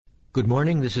Good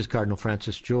morning, this is Cardinal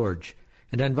Francis George,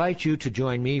 and I invite you to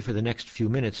join me for the next few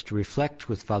minutes to reflect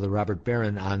with Father Robert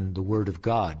Barron on the Word of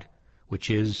God, which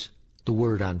is the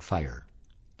Word on Fire.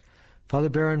 Father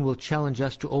Barron will challenge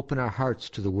us to open our hearts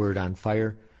to the Word on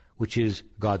Fire, which is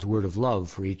God's word of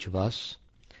love for each of us.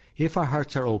 If our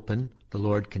hearts are open, the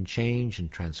Lord can change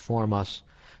and transform us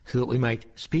so that we might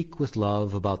speak with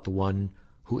love about the one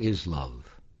who is love.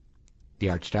 The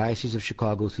Archdiocese of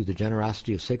Chicago, through the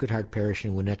generosity of Sacred Heart Parish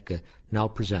in Winnetka, now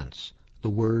presents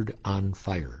the Word on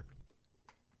Fire.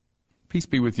 Peace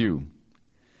be with you.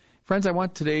 Friends, I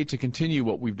want today to continue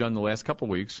what we've done the last couple of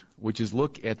weeks, which is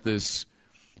look at this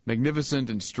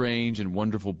magnificent and strange and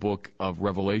wonderful book of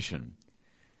Revelation.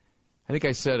 I think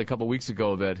I said a couple of weeks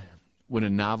ago that when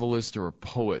a novelist or a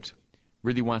poet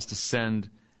really wants to send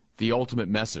the ultimate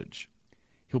message,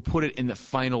 he'll put it in the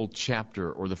final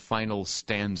chapter or the final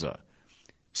stanza,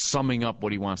 summing up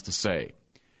what he wants to say.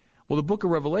 Well, the book of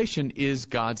Revelation is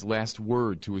God's last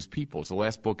word to his people. It's the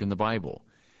last book in the Bible.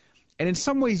 And in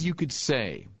some ways you could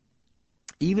say,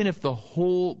 even if the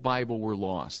whole Bible were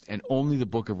lost and only the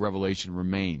book of Revelation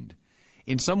remained,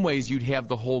 in some ways you'd have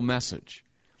the whole message.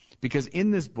 Because in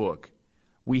this book,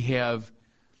 we have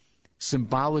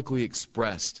symbolically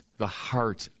expressed the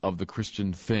heart of the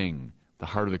Christian thing, the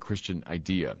heart of the Christian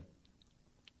idea.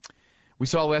 We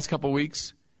saw last couple of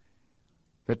weeks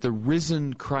that the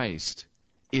risen Christ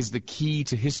is the key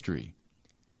to history.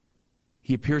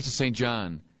 He appears to St.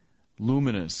 John,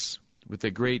 luminous, with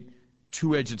a great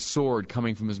two-edged sword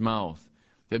coming from his mouth.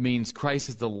 That means Christ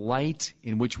is the light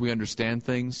in which we understand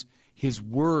things. His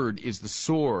word is the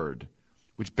sword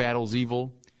which battles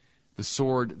evil, the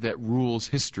sword that rules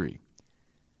history.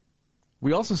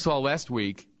 We also saw last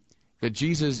week that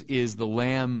Jesus is the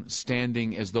Lamb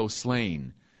standing as though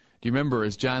slain. Do you remember,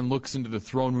 as John looks into the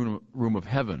throne room of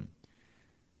heaven,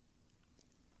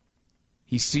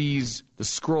 he sees the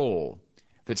scroll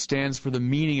that stands for the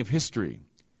meaning of history.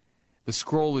 The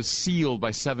scroll is sealed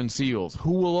by 7 seals.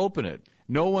 Who will open it?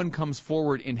 No one comes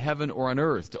forward in heaven or on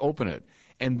earth to open it.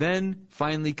 And then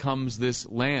finally comes this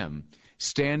Lamb,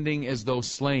 standing as though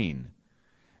slain.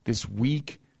 This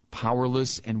weak,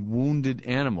 powerless, and wounded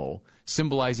animal,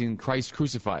 symbolizing Christ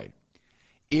crucified,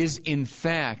 is in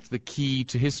fact the key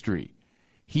to history.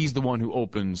 He's the one who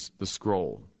opens the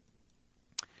scroll.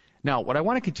 Now, what I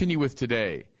want to continue with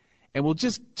today, and we'll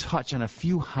just touch on a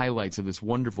few highlights of this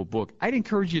wonderful book. I'd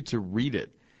encourage you to read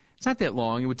it. It's not that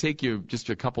long. It would take you just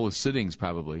a couple of sittings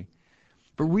probably.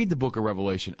 But read the book of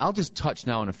Revelation. I'll just touch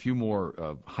now on a few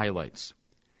more highlights.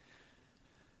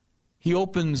 He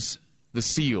opens the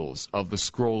seals of the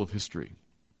scroll of history.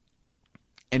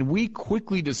 And we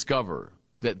quickly discover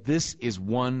that this is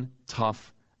one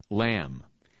tough lamb.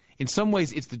 In some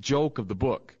ways, it's the joke of the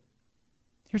book.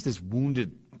 Here's this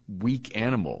wounded, weak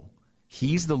animal.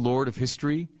 He's the Lord of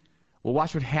history? Well,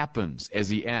 watch what happens as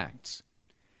he acts.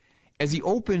 As he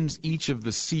opens each of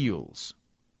the seals,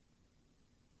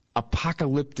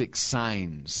 apocalyptic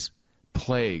signs,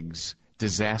 plagues,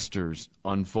 disasters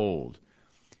unfold.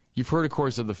 You've heard, of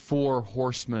course, of the 4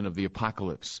 horsemen of the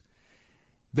apocalypse.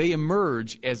 They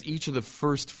emerge as each of the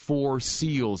first 4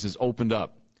 seals is opened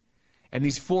up. And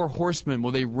these 4 horsemen,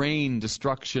 well, they rain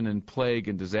destruction and plague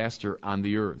and disaster on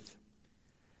the earth.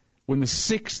 When the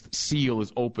 6th seal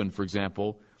is opened, for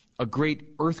example, a great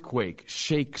earthquake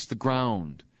shakes the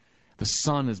ground. The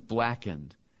sun is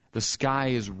blackened. The sky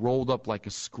is rolled up like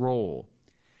a scroll.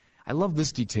 I love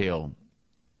this detail.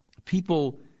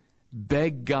 People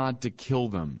begged God to kill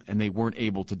them, and they weren't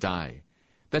able to die.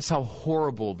 That's how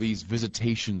horrible these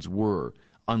visitations were,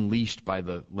 unleashed by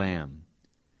the Lamb.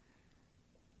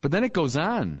 But then it goes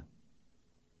on.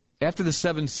 After the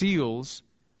 7 seals,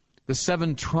 the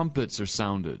 7 trumpets are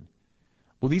sounded.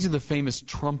 Well, these are the famous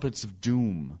trumpets of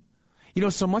doom. You know,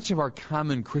 so much of our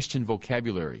common Christian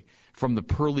vocabulary, from the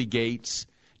pearly gates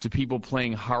to people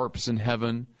playing harps in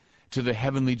heaven, to the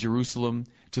heavenly Jerusalem,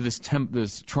 to this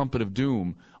trumpet of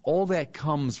doom, all that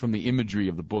comes from the imagery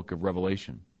of the book of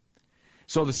Revelation.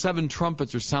 So the 7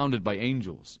 trumpets are sounded by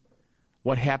angels.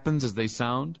 What happens as they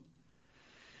sound?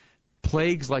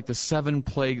 Plagues like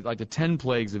the 10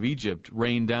 plagues of Egypt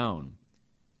rain down.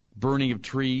 Burning of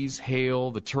trees,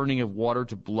 hail, the turning of water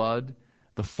to blood,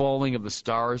 the falling of the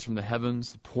stars from the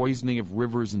heavens, the poisoning of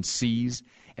rivers and seas,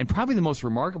 and probably the most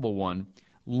remarkable one,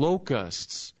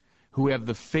 locusts who have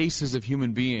the faces of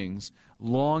human beings,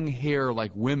 long hair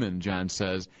like women, John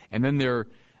says, and then they're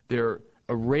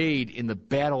arrayed in the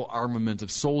battle armament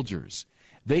of soldiers.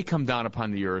 They come down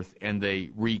upon the earth and they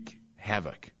wreak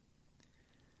havoc.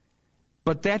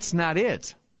 But that's not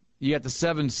it. You got the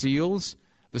 7 seals,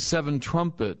 the 7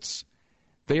 trumpets.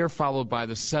 They are followed by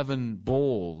the 7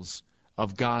 bowls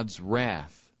of God's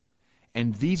wrath.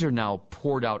 And these are now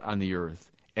poured out on the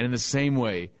earth. And in the same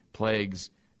way, plagues,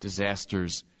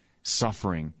 disasters,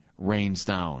 suffering rains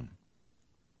down.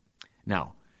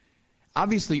 Now,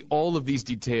 obviously, all of these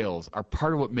details are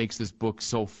part of what makes this book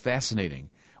so fascinating,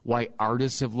 why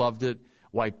artists have loved it,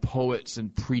 why poets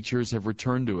and preachers have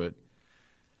returned to it.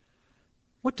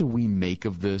 What do we make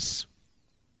of this?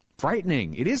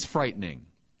 Frightening. It is frightening.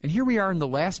 And here we are in the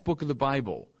last book of the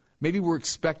Bible. Maybe we're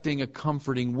expecting a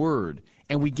comforting word,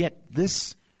 and we get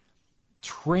this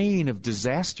train of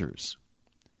disasters.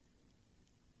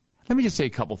 Let me just say a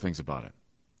couple things about it.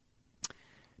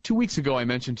 2 weeks ago, I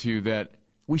mentioned to you that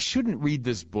we shouldn't read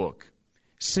this book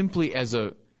simply as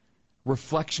a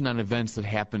reflection on events that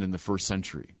happened in the first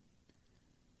century.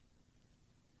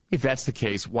 If that's the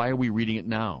case, why are we reading it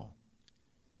now?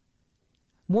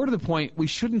 More to the point, we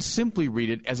shouldn't simply read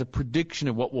it as a prediction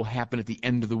of what will happen at the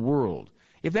end of the world.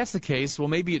 If that's the case, well,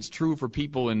 maybe it's true for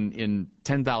people in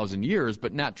 10,000 years,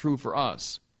 but not true for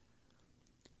us.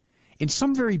 In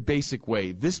some very basic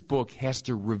way, this book has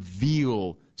to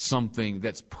reveal something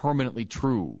that's permanently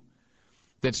true,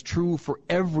 that's true for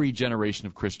every generation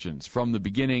of Christians, from the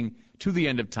beginning to the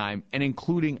end of time, and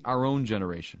including our own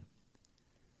generation.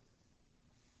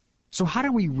 So how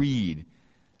do we read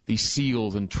these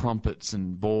seals and trumpets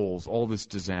and bowls, all this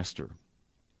disaster?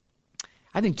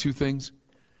 I think two things.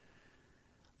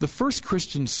 The first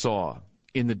Christians saw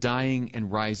in the dying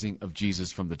and rising of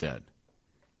Jesus from the dead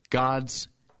God's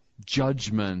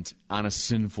judgment on a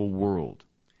sinful world.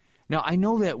 Now, I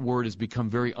know that word has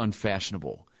become very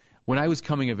unfashionable. When I was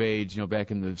coming of age, back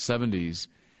in the 70s,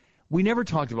 we never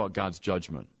talked about God's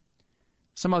judgment.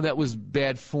 Somehow that was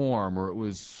bad form, or it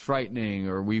was frightening,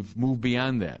 or we've moved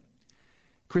beyond that.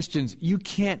 Christians, you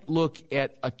can't look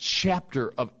at a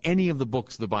chapter of any of the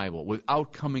books of the Bible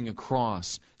without coming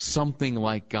across something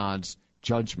like God's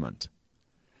judgment.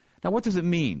 Now, what does it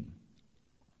mean?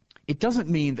 It doesn't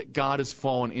mean that God has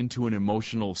fallen into an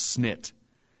emotional snit,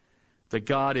 that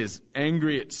God is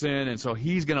angry at sin and so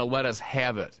he's going to let us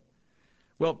have it.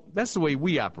 Well, that's the way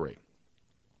we operate.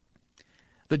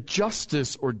 The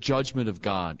justice or judgment of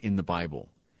God in the Bible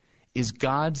is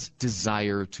God's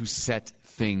desire to set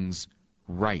things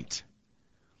right.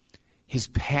 His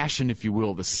passion, if you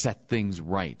will, to set things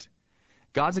right.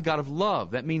 God's a God of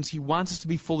love. That means he wants us to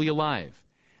be fully alive.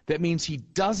 That means he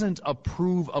doesn't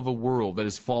approve of a world that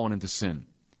has fallen into sin.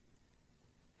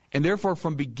 And therefore,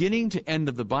 from beginning to end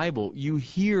of the Bible, you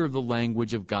hear the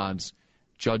language of God's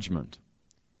judgment.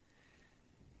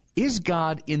 Is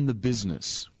God in the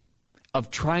business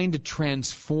of trying to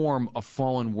transform a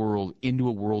fallen world into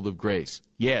a world of grace?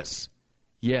 Yes.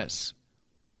 Yes.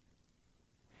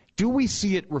 Do we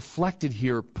see it reflected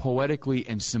here poetically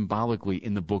and symbolically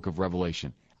in the book of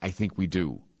Revelation? I think we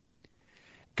do.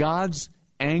 God's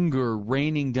anger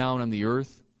raining down on the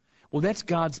earth, well, that's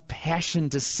God's passion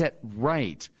to set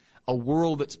right a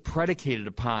world that's predicated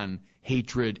upon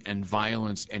hatred and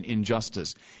violence and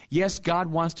injustice. Yes, God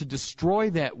wants to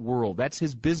destroy that world. That's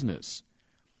his business.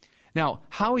 Now,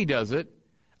 how he does it,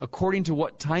 according to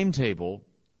what timetable,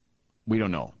 we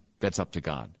don't know. That's up to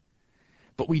God.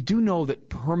 But we do know that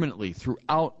permanently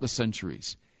throughout the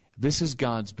centuries, this is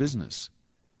God's business,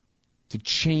 to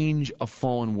change a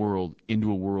fallen world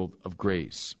into a world of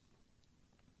grace.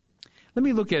 Let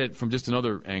me look at it from just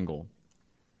another angle.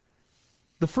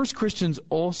 The first Christians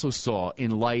also saw,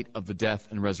 in light of the death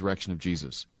and resurrection of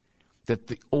Jesus, that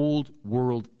the old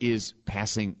world is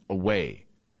passing away.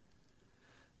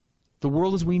 The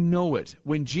world as we know it,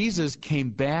 when Jesus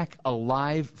came back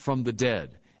alive from the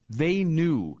dead, they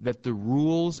knew that the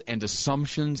rules and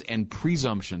assumptions and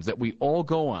presumptions that we all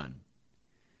go on,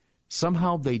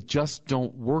 somehow they just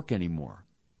don't work anymore.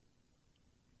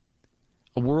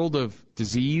 A world of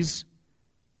disease,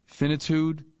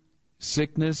 finitude,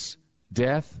 sickness,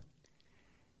 death,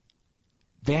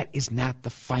 that is not the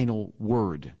final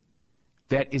word.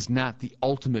 That is not the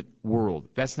ultimate world.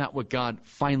 That's not what God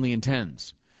finally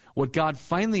intends. What God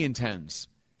finally intends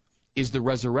is the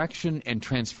resurrection and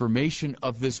transformation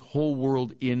of this whole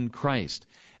world in Christ.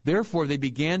 Therefore, they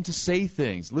began to say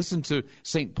things. Listen to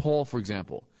St. Paul, for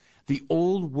example. The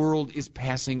old world is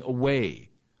passing away.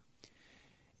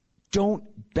 Don't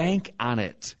bank on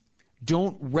it.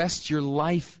 Don't rest your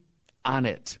life on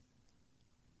it.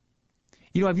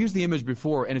 I've used the image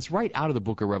before, and it's right out of the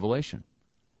book of Revelation.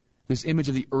 This image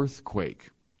of the earthquake.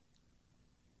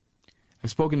 I've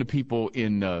spoken to people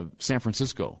in San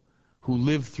Francisco who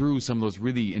lived through some of those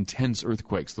really intense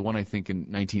earthquakes. The one, I think, in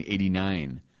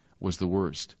 1989 was the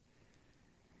worst.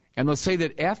 And they'll say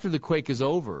that after the quake is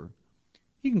over,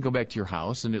 you can go back to your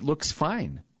house and it looks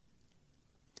fine.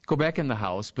 go back in the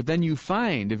house, but then you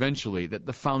find eventually that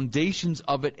the foundations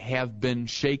of it have been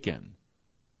shaken.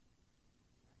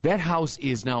 That house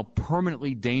is now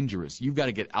permanently dangerous. You've got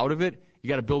to get out of it. You've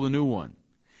got to build a new one,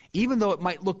 even though it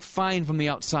might look fine from the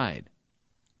outside.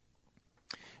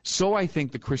 So I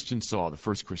think the Christians saw, the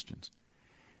first Christians.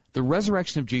 The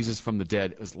resurrection of Jesus from the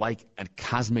dead is like a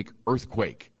cosmic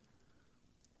earthquake.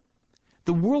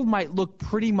 The world might look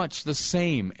pretty much the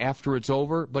same after it's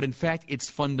over, but in fact it's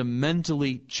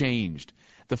fundamentally changed.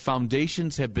 The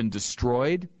foundations have been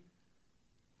destroyed,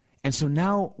 and so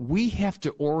now we have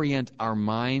to orient our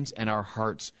minds and our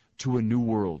hearts to a new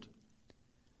world.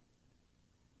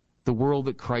 The world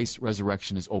that Christ's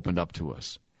resurrection has opened up to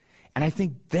us. And I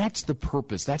think that's the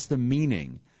purpose, that's the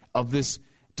meaning of this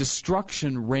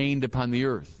destruction rained upon the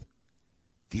earth.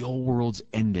 The old world's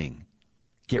ending.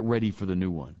 Get ready for the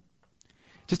new one.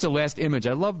 Just a last image.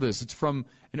 I love this. It's from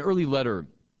an early letter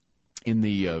in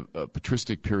the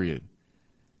patristic period.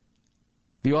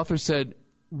 The author said,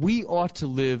 "We ought to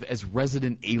live as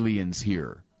resident aliens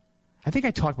here." I think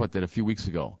I talked about that a few weeks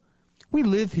ago. We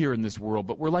live here in this world,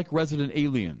 but we're like resident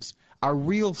aliens. Our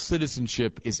real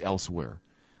citizenship is elsewhere.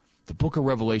 The book of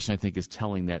Revelation, I think, is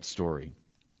telling that story.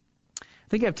 I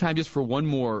think I have time just for one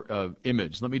more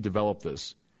image. Let me develop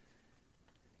this.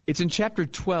 It's in chapter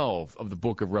 12 of the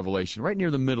book of Revelation, right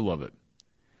near the middle of it.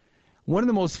 One of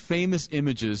the most famous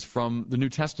images from the New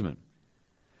Testament.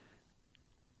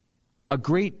 A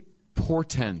great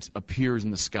portent appears in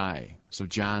the sky. So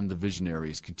John the visionary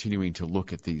is continuing to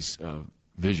look at these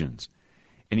visions.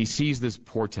 And he sees this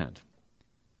portent.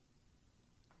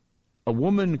 A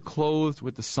woman clothed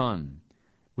with the sun,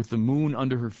 with the moon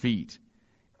under her feet,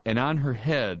 and on her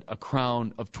head a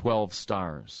crown of 12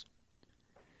 stars.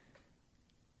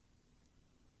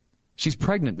 She's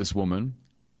pregnant, this woman.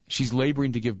 She's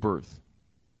laboring to give birth.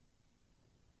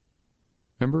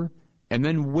 Remember? And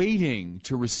then waiting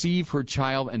to receive her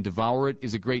child and devour it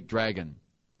is a great dragon.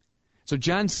 So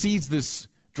John sees this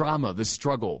drama, this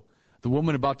struggle. The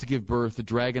woman about to give birth, the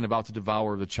dragon about to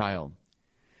devour the child.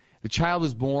 The child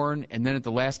is born, and then at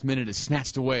the last minute is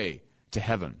snatched away to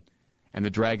heaven, and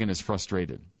the dragon is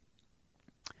frustrated.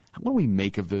 What do we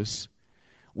make of this?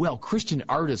 Well, Christian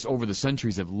artists over the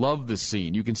centuries have loved this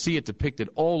scene. You can see it depicted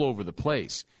all over the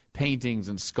place. Paintings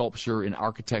and sculpture and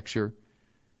architecture.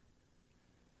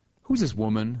 Who's this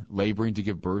woman laboring to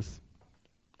give birth?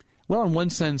 Well, in one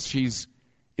sense, she's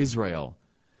Israel.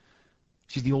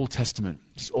 She's the Old Testament.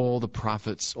 She's all the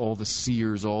prophets, all the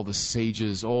seers, all the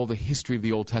sages, all the history of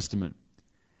the Old Testament.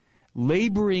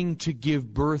 Laboring to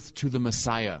give birth to the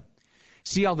Messiah.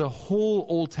 See how the whole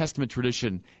Old Testament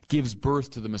tradition gives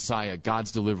birth to the Messiah,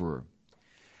 God's deliverer.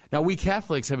 Now, we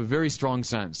Catholics have a very strong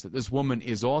sense that this woman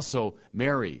is also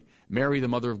Mary, Mary the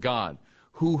Mother of God,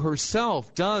 who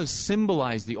herself does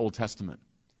symbolize the Old Testament.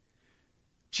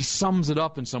 She sums it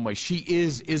up in some way. She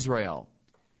is Israel.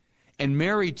 And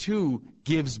Mary, too,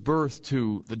 gives birth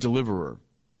to the deliverer.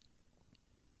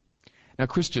 Now,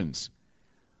 Christians,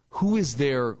 who is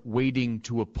there waiting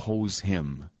to oppose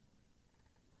him?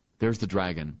 There's the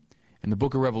dragon. And the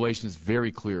book of Revelation is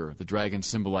very clear. The dragon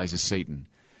symbolizes Satan.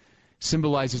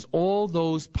 Symbolizes all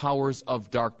those powers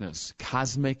of darkness,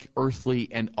 cosmic, earthly,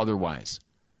 and otherwise,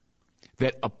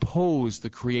 that oppose the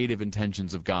creative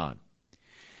intentions of God.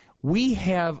 We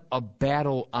have a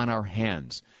battle on our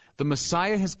hands. The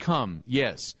Messiah has come,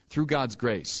 yes, through God's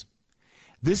grace.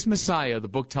 This Messiah, the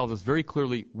book tells us very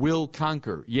clearly, will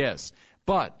conquer, yes.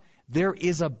 But there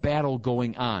is a battle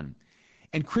going on.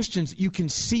 And Christians, you can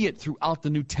see it throughout the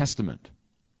New Testament.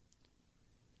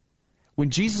 When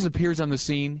Jesus appears on the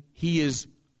scene, he is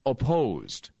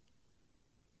opposed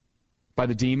by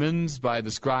the demons, by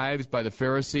the scribes, by the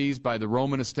Pharisees, by the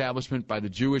Roman establishment, by the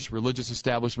Jewish religious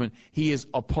establishment. He is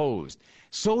opposed.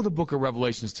 So the book of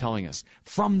Revelation is telling us,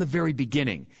 from the very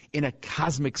beginning, in a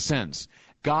cosmic sense,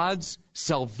 God's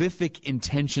salvific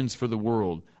intentions for the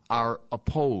world are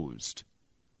opposed.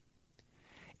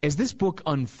 As this book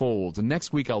unfolds, and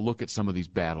next week I'll look at some of these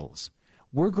battles,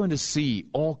 we're going to see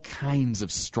all kinds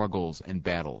of struggles and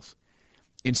battles.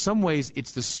 In some ways,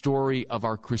 it's the story of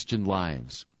our Christian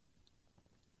lives.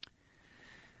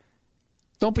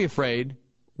 Don't be afraid.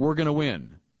 We're going to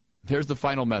win. There's the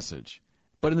final message.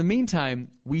 But in the meantime,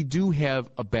 we do have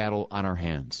a battle on our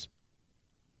hands.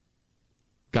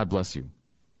 God bless you.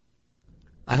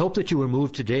 I hope that you were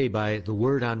moved today by the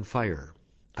Word on Fire.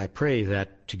 I pray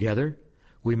that together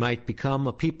we might become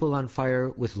a people on fire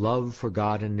with love for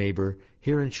God and neighbor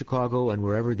here in Chicago and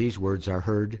wherever these words are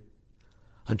heard.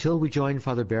 Until we join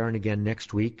Father Barron again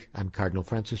next week, I'm Cardinal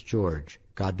Francis George.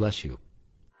 God bless you.